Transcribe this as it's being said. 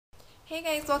Hey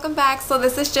guys, welcome back. So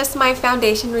this is just my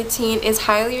foundation routine. It's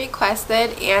highly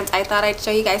requested and I thought I'd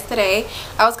show you guys today.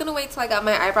 I was gonna wait till I got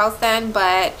my eyebrows done,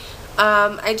 but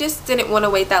I just didn't want to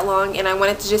wait that long and I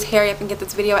wanted to just hurry up and get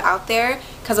this video out there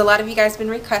because a lot of you guys have been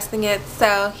requesting it.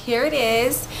 So here it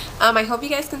is. I hope you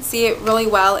guys can see it really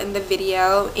well in the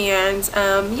video, and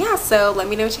yeah, so let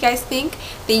me know what you guys think.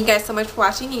 Thank you guys so much for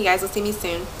watching and you guys will see me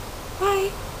soon.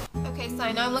 Bye. Okay, so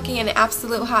I know I'm looking an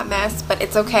absolute hot mess, but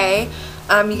it's okay.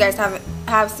 You guys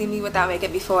have seen me without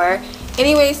makeup before.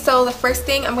 Anyway, so the first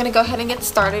thing I'm going to go ahead and get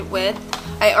started with,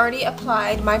 I already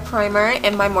applied my primer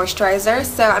and my moisturizer.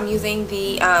 So I'm using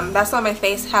the, that's why my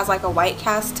face has like a white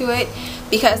cast to it,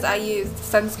 because I used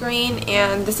sunscreen,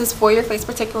 and this is for your face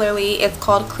particularly. It's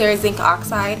called Clear Zinc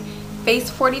Oxide Face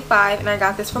 45, and I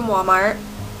got this from Walmart.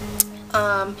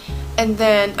 And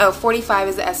then, 45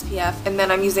 is the SPF, and then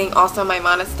I'm using also my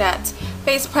MONISTAT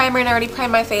face primer, and I already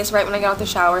primed my face right when I got out the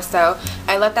shower, so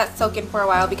I let that soak in for a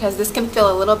while because this can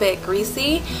feel a little bit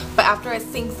greasy, but after it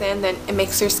sinks in, then it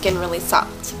makes your skin really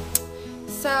soft.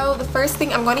 So the first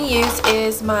thing I'm going to use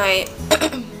is my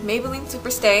Maybelline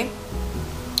Superstay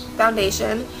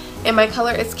foundation, and my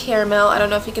color is Caramel. I don't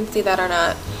know if you can see that or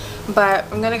not, but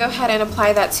I'm going to go ahead and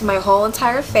apply that to my whole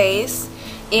entire face.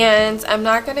 And I'm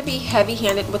not going to be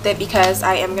heavy-handed with it because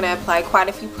I am going to apply quite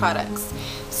a few products.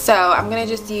 So I'm going to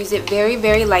just use it very,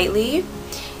 very lightly.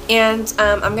 And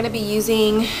I'm going to be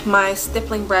using my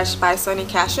stippling brush by Sonia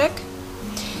Kashuk.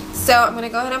 So I'm going to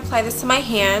go ahead and apply this to my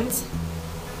hand,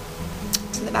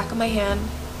 to the back of my hand.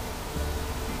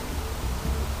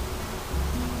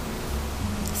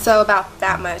 So about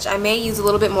that much. I may use a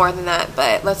little bit more than that,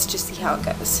 but let's just see how it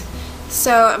goes.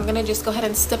 So I'm going to just go ahead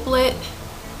and stipple it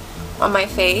on my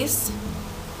face.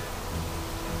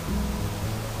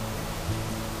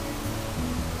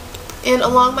 And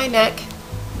along my neck.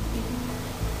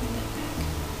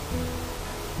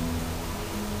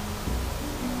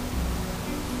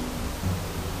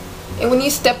 And when you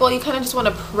stipple, you kind of just want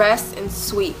to press and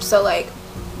sweep. So like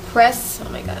press, oh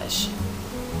my gosh.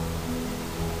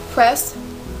 Press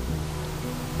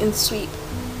and sweep.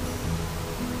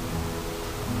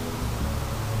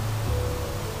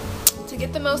 To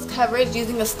get the most coverage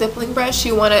using a stippling brush,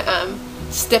 you want to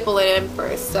stipple it in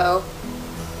first, so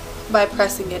by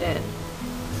pressing it in.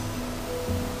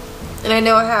 And I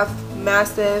know I have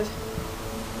massive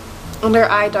under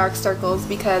eye dark circles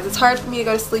because it's hard for me to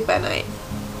go to sleep at night.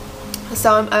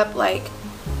 So I'm up like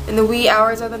in the wee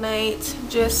hours of the night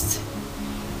just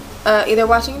either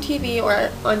watching TV or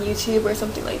on YouTube or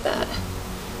something like that,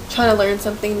 trying to learn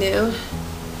something new.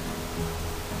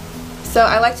 So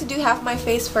I like to do half my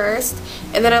face first,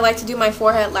 and then I like to do my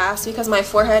forehead last because my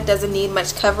forehead doesn't need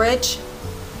much coverage.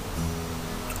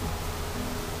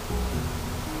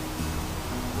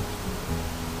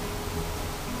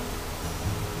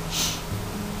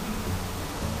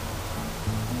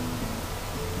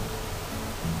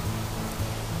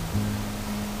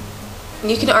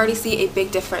 And you can already see a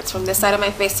big difference from this side of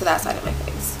my face to that side of my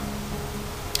face.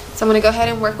 So I'm going to go ahead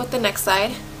and work with the next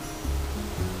side.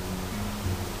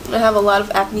 I have a lot of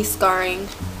acne scarring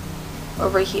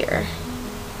over here.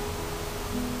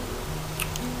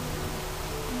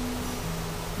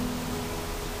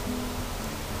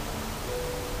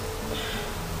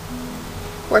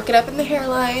 Work it up in the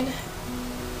hairline.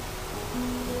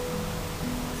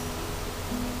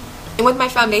 And with my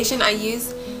foundation,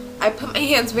 I put my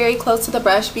hands very close to the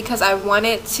brush because I want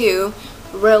it to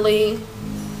really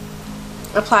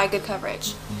apply good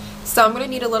coverage. So I'm going to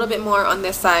need a little bit more on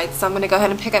this side, so I'm going to go ahead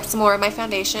and pick up some more of my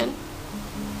foundation.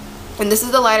 And this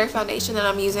is the lighter foundation that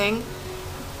I'm using.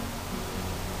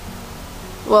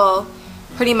 Well,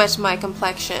 pretty much my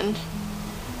complexion.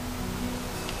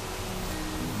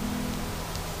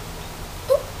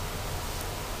 Oop.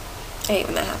 I hate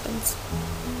when that happens.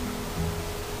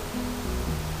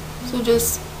 So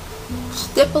just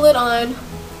stipple it on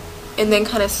and then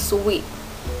kind of sweep,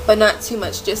 but not too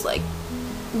much, just like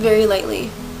very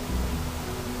lightly.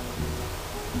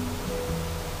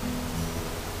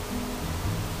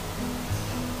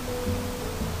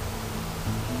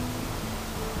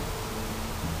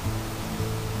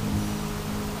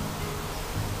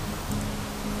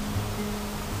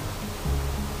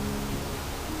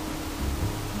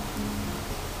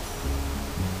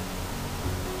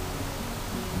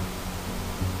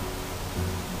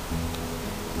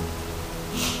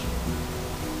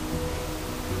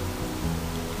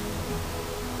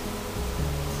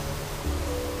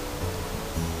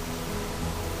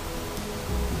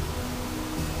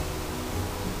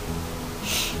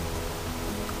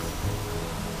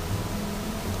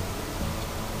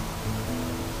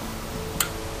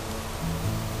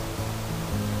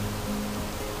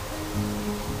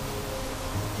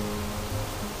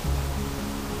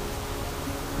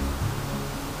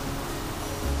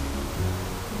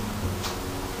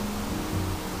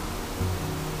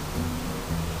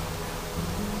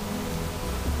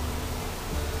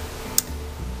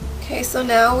 Okay, so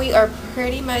now we are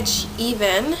pretty much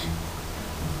even.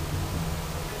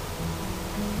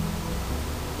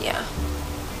 Yeah.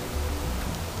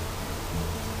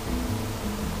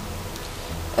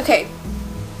 Okay,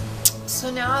 so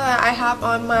now that I have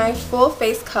on my full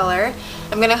face color,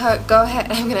 I'm gonna go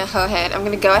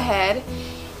ahead,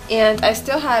 and I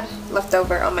still had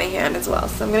leftover on my hand as well,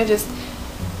 so I'm gonna just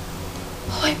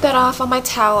wipe that off on my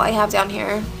towel I have down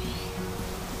here.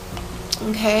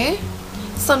 Okay,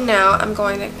 so now I'm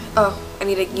going to, oh, I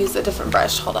need to use a different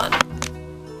brush, hold on.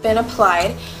 Been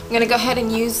applied. I'm gonna go ahead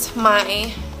and use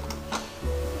my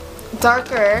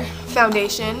darker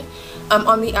foundation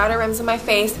on the outer rims of my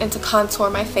face and to contour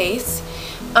my face.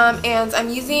 And I'm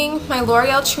using my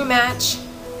L'Oreal True Match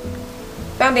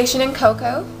foundation in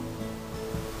Cocoa.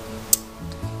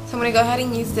 So I'm going to go ahead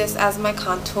and use this as my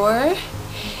contour.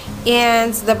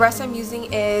 And the brush I'm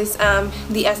using is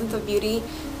the Essence of Beauty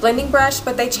blending brush,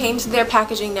 but they changed their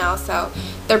packaging now, so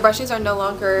their brushes are no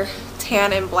longer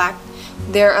tan and black.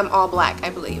 They're all black,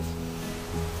 I believe.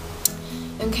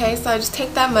 Okay, so I just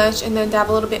take that much and then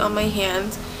dab a little bit on my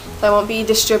hand. So I won't be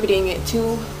distributing it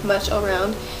too much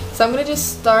around. So I'm going to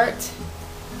just start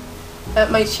at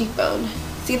my cheekbone.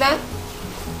 See that?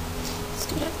 Let's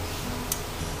do that.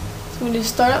 So I'm going to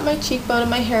just start at my cheekbone and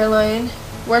my hairline.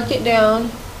 Work it down.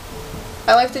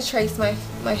 I like to trace my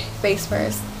face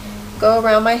first. Go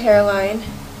around my hairline.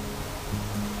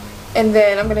 And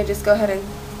then I'm going to just go ahead and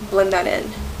blend that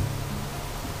in.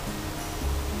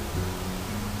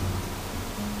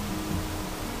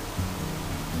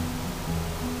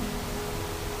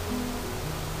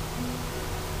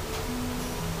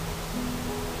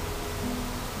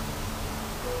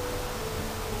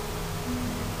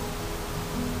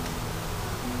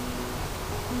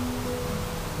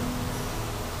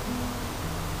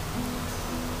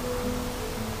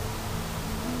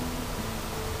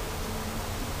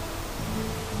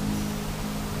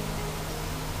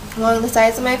 Along the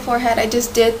sides of my forehead, I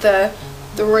just did the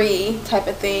 3 type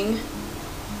of thing.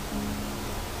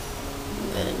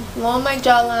 And then along my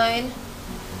jawline,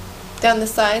 down the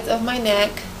sides of my neck.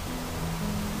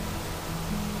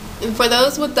 And for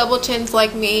those with double chins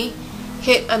like me,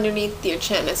 hit underneath your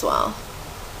chin as well.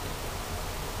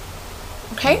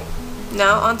 Okay,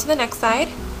 now on to the next side.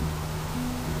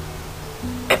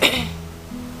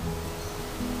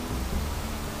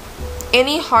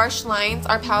 Any harsh lines,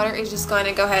 our powder is just going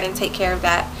to go ahead and take care of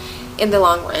that in the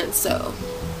long run. So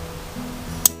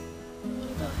I'm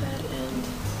gonna go ahead and,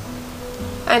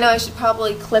 I know I should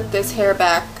probably clip this hair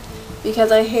back because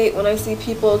I hate when I see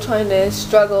people trying to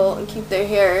struggle and keep their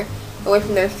hair away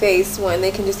from their face when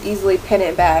they can just easily pin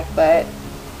it back, but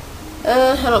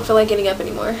I don't feel like getting up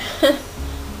anymore.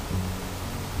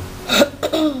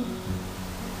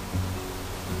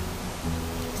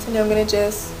 So now I'm gonna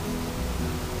just,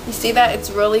 you see that?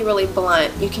 It's really, really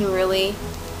blunt. You can really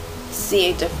see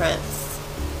a difference.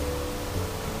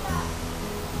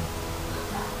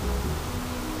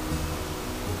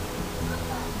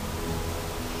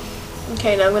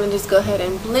 Okay, now I'm going to just go ahead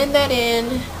and blend that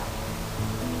in.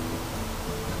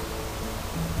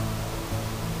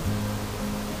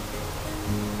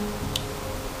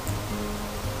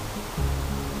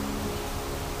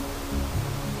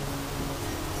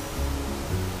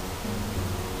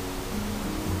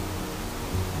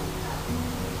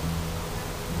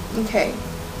 Okay,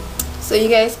 so you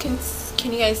guys can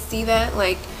you guys see that?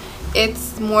 Like,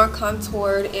 it's more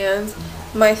contoured and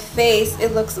my face,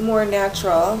 it looks more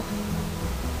natural.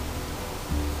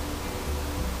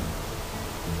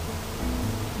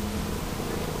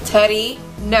 Teddy,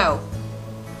 no.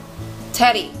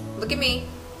 Teddy, look at me.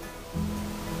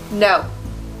 No.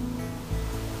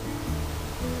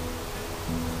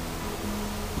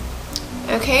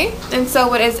 Okay, and so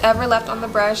what is ever left on the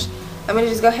brush, I'm going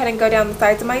to just go ahead and go down the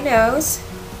sides of my nose.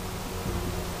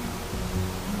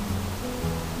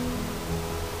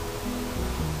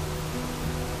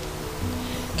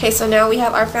 Okay, so now we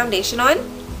have our foundation on.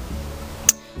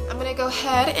 I'm going to go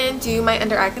ahead and do my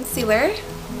under eye concealer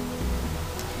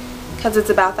because it's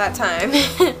about that time.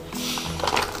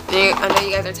 I know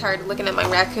you guys are tired of looking at my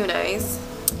raccoon eyes.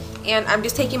 And I'm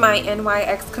just taking my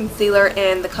NYX concealer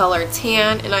in the color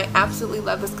Tan, and I absolutely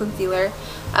love this concealer.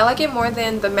 I like it more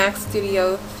than the MAC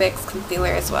Studio Fix concealer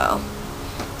as well.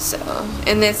 So,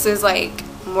 and this is like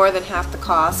more than half the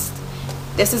cost.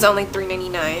 This is only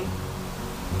 $3.99.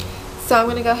 So I'm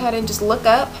going to go ahead and just look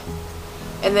up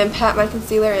and then pat my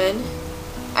concealer in.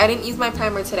 I didn't use my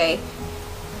primer today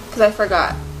because I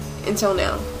forgot until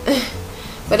now.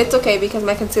 But it's okay because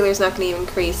my concealer is not going to even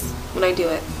crease when I do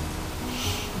it.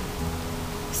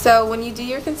 So when you do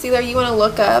your concealer, you want to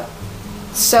look up.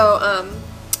 So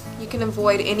you can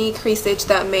avoid any creasage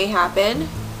that may happen,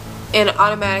 and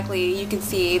automatically you can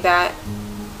see that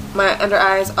my under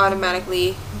eye is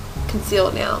automatically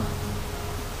concealed now.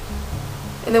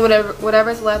 And then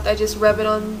whatever's left, I just rub it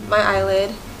on my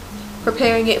eyelid,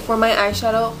 preparing it for my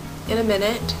eyeshadow in a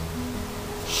minute.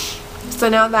 So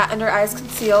now that under eye is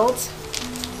concealed,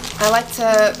 I like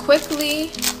to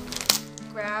quickly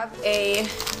grab a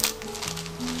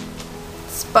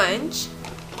sponge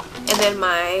and then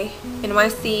my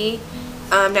N.Y.C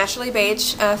Naturally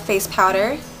Beige face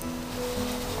powder,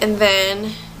 and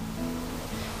then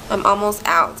I'm almost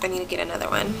out. I need to get another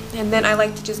one. And then I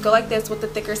like to just go like this with the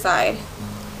thicker side,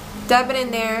 dab it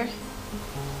in there,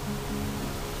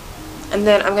 and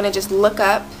then I'm gonna just look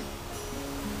up.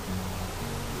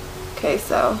 Okay,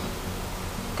 so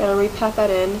gonna repat that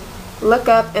in, look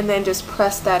up, and then just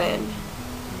press that in.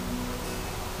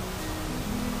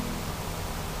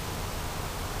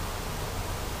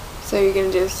 So you're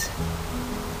gonna just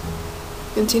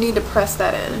continue to press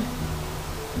that in.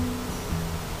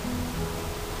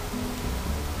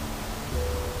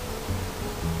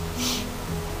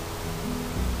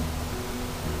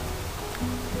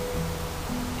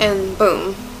 And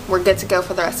boom, we're good to go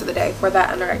for the rest of the day for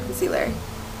that under eye concealer.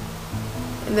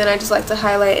 And then I just like to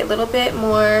highlight a little bit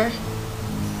more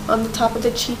on the top of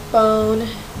the cheekbone.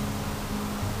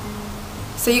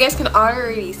 So you guys can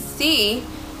already see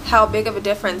how big of a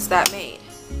difference that made.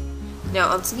 Now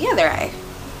onto the other eye.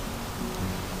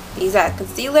 Use that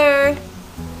concealer.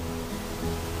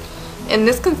 And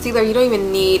this concealer, you don't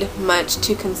even need much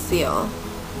to conceal.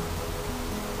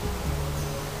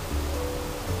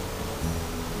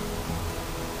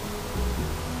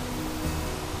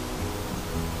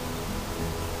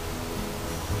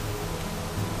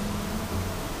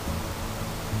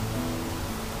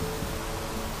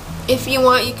 If you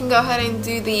want, you can go ahead and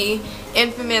do the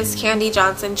infamous Candy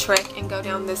Johnson trick and go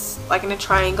down this like in a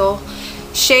triangle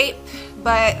shape,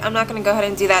 but I'm not going to go ahead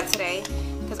and do that today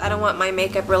because I don't want my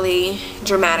makeup really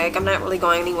dramatic. I'm not really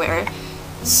going anywhere,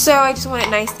 so I just want it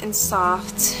nice and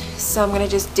soft. So I'm going to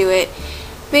just do it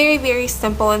very, very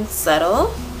simple and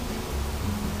subtle.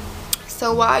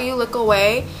 So while you look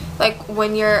away, like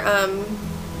when you're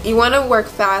you want to work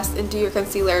fast and do your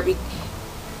concealer,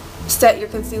 set your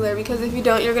concealer, because if you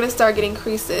don't, you're going to start getting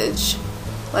creasage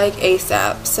like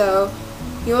ASAP. So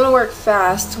you want to work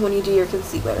fast when you do your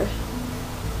concealer.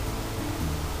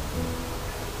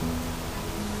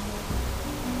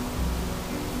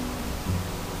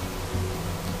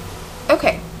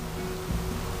 Okay.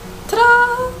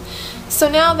 Ta-da! So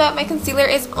now that my concealer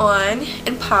is on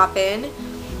and popping,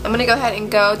 I'm going to go ahead and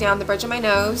go down the bridge of my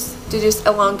nose to just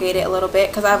elongate it a little bit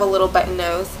because I have a little button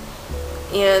nose.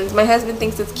 And my husband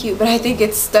thinks it's cute, but I think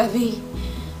it's stubby.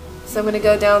 So I'm going to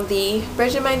go down the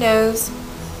bridge of my nose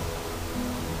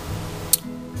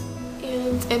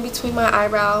and in between my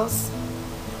eyebrows.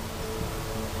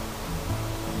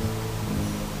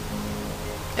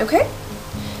 Okay.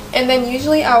 And then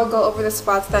usually I will go over the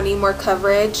spots that need more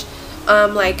coverage,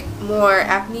 like more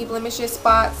acne blemishes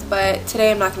spots, but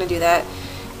today I'm not going to do that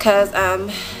because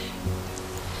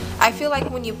I feel like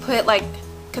when you put like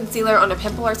concealer on a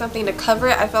pimple or something to cover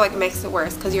it, I feel like it makes it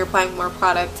worse because you're applying more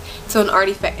product to an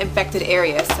already infected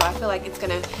area. So I feel like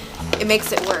it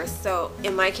makes it worse. So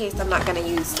in my case, I'm not going to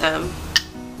use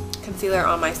concealer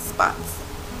on my spots.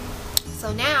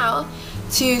 So now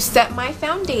to set my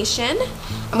foundation,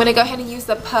 I'm going to go ahead and use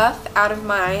the puff out of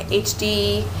my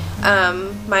HD,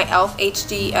 my E.L.F.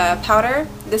 HD powder.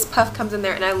 This puff comes in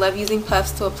there, and I love using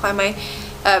puffs to apply my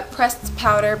pressed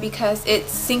powder because it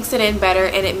sinks it in better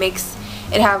and it makes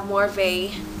it have more of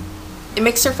it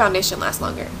makes your foundation last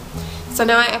longer. So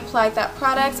now I applied that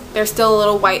product. There's still a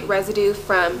little white residue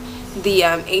from the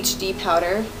HD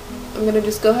powder. I'm going to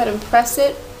just go ahead and press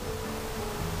it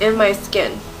in my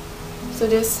skin. So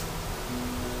just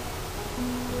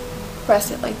press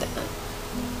it like that.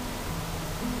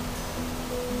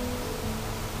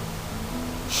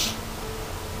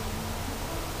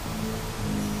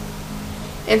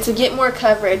 And to get more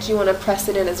coverage, you want to press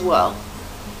it in as well.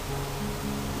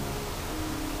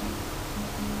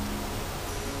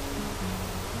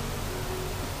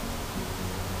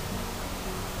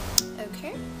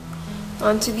 Okay,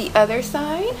 on to the other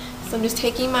side. So I'm just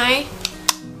taking my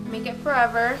Make It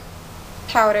Forever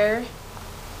powder,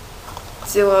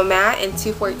 Duo Matte in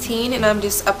 214, and I'm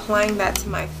just applying that to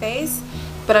my face,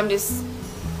 but I'm just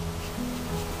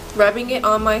rubbing it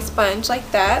on my sponge like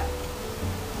that.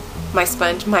 My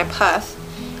sponge, my puff,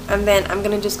 and then I'm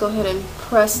going to just go ahead and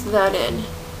press that in.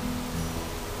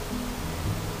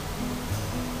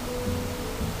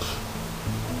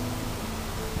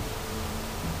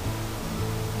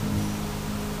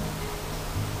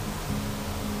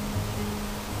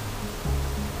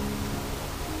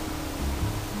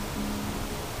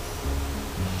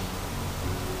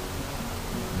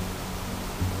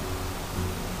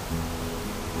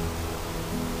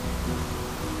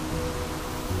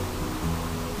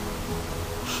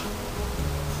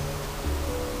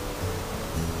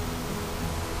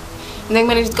 And then I'm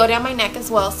going to just go down my neck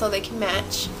as well so they can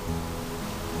match.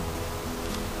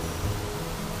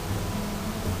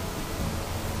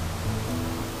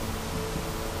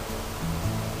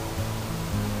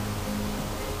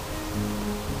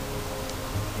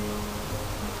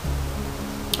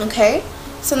 Okay,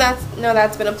 so now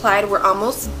that's been applied, we're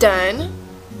almost done.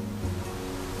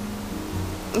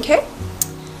 Okay,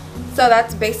 so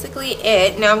that's basically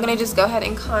it. Now I'm going to just go ahead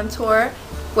and contour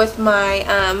with my,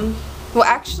 well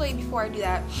actually before I do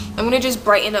that, I'm going to just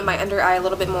brighten up my under eye a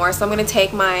little bit more. So I'm going to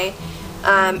take my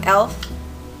E.L.F.HIGHDEF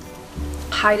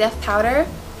powder,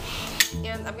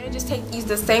 and I'm going to just use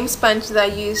the same sponge that I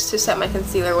used to set my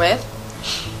concealer with.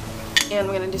 And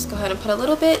I'm going to just go ahead and put a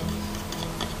little bit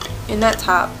in that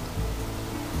top,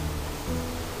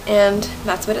 and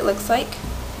that's what it looks like.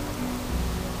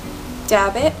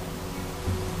 Dab it,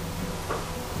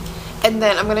 and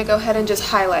then I'm going to go ahead and just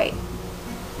highlight.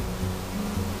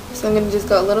 So I'm going to just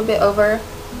go a little bit over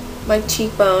my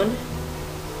cheekbone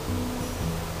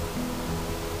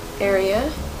area,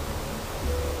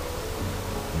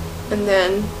 and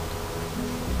then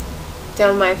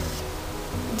down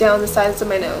the sides of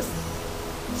my nose.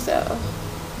 So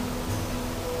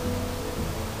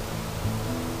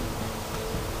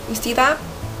you see that?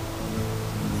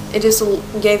 It just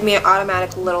gave me an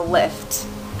automatic little lift.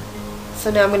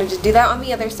 So now I'm going to just do that on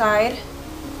the other side.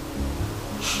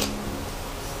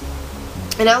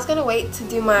 And I was going to wait to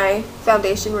do my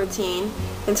foundation routine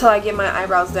until I get my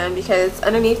eyebrows done, because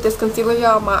underneath this concealer,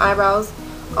 y'all, my eyebrows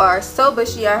are so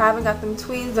bushy. I haven't got them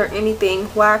tweezed or anything,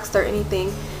 waxed or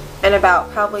anything, in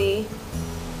about probably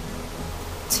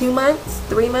 2 months,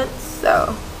 3 months.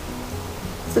 So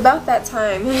it's about that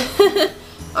time.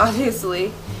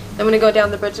 Obviously. I'm going to go down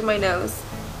the bridge of my nose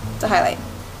to highlight.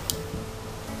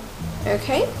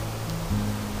 Okay.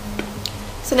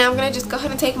 So now I'm going to just go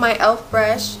ahead and take my e.l.f.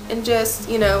 brush and just,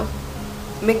 you know,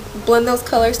 blend those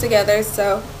colors together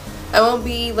so I won't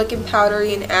be looking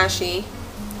powdery and ashy.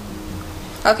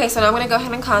 Okay, so now I'm going to go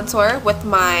ahead and contour with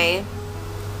my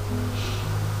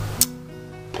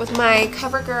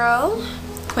COVERGIRL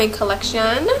Queen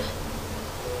Collection.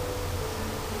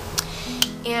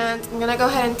 And I'm going to go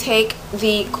ahead and take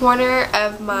the corner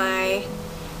of my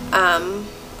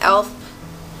e.l.f.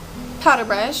 powder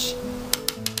brush.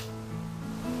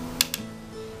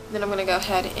 Then I'm going to go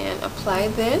ahead and apply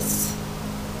this.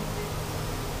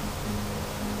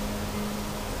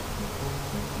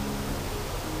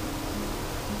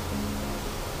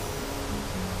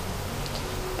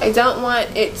 I don't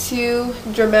want it too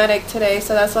dramatic today,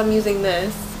 so that's why I'm using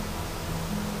this.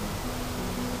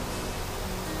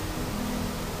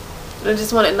 I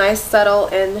just want it nice, subtle,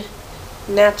 and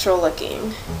natural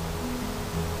looking.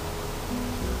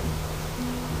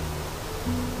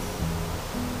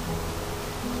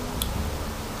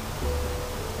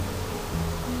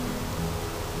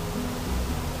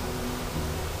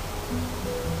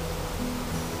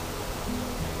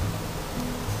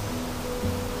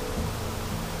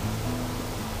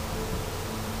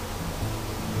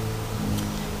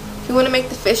 If you want to make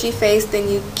the fishy face, then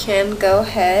you can go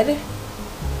ahead.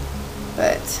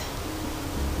 But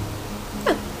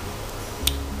yeah.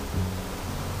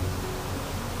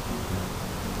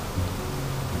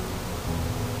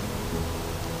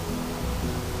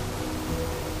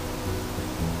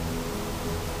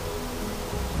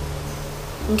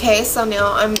 Okay, so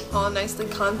now I'm all nicely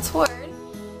contoured.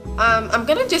 I'm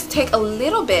gonna just take a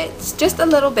little bit, just a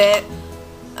little bit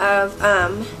of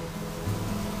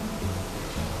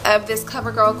this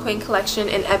COVERGIRL Queen Collection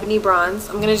in Ebony Bronze.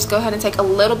 I'm gonna just go ahead and take a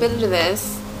little bit of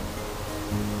this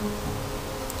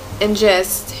and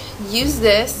just use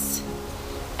this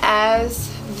as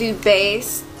the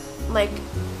base, like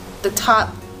the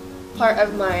top part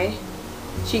of my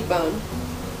cheekbone.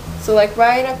 So like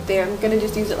right up there, I'm gonna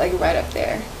just use it like right up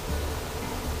there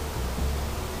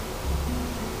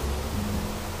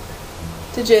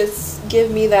to just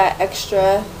give me that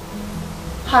extra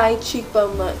high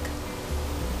cheekbone look.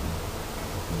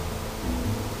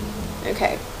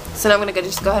 Okay, so now I'm gonna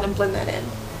just go ahead and blend that in.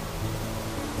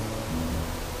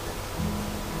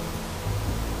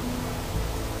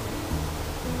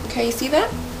 Okay, you see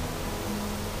that?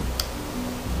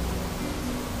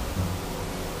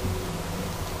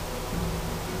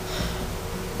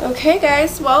 Okay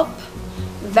guys, well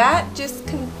that is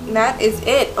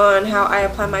it on how I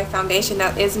apply my foundation.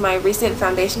 That is my recent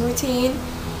foundation routine,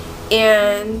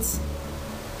 and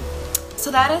so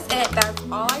that is it. That's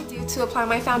all I do to apply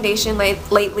my foundation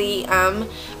lately. I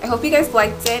hope you guys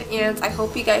liked it, and I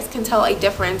hope you guys can tell a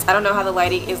difference. I don't know how the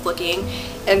lighting is looking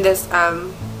in this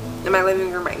in my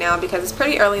living room right now because it's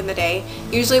pretty early in the day.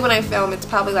 Usually when I film, it's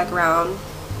probably like around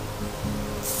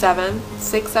 7,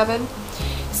 6, 7.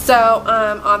 So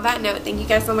on that note, thank you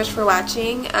guys so much for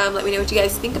watching. Let me know what you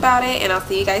guys think about it, and I'll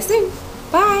see you guys soon.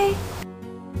 Bye.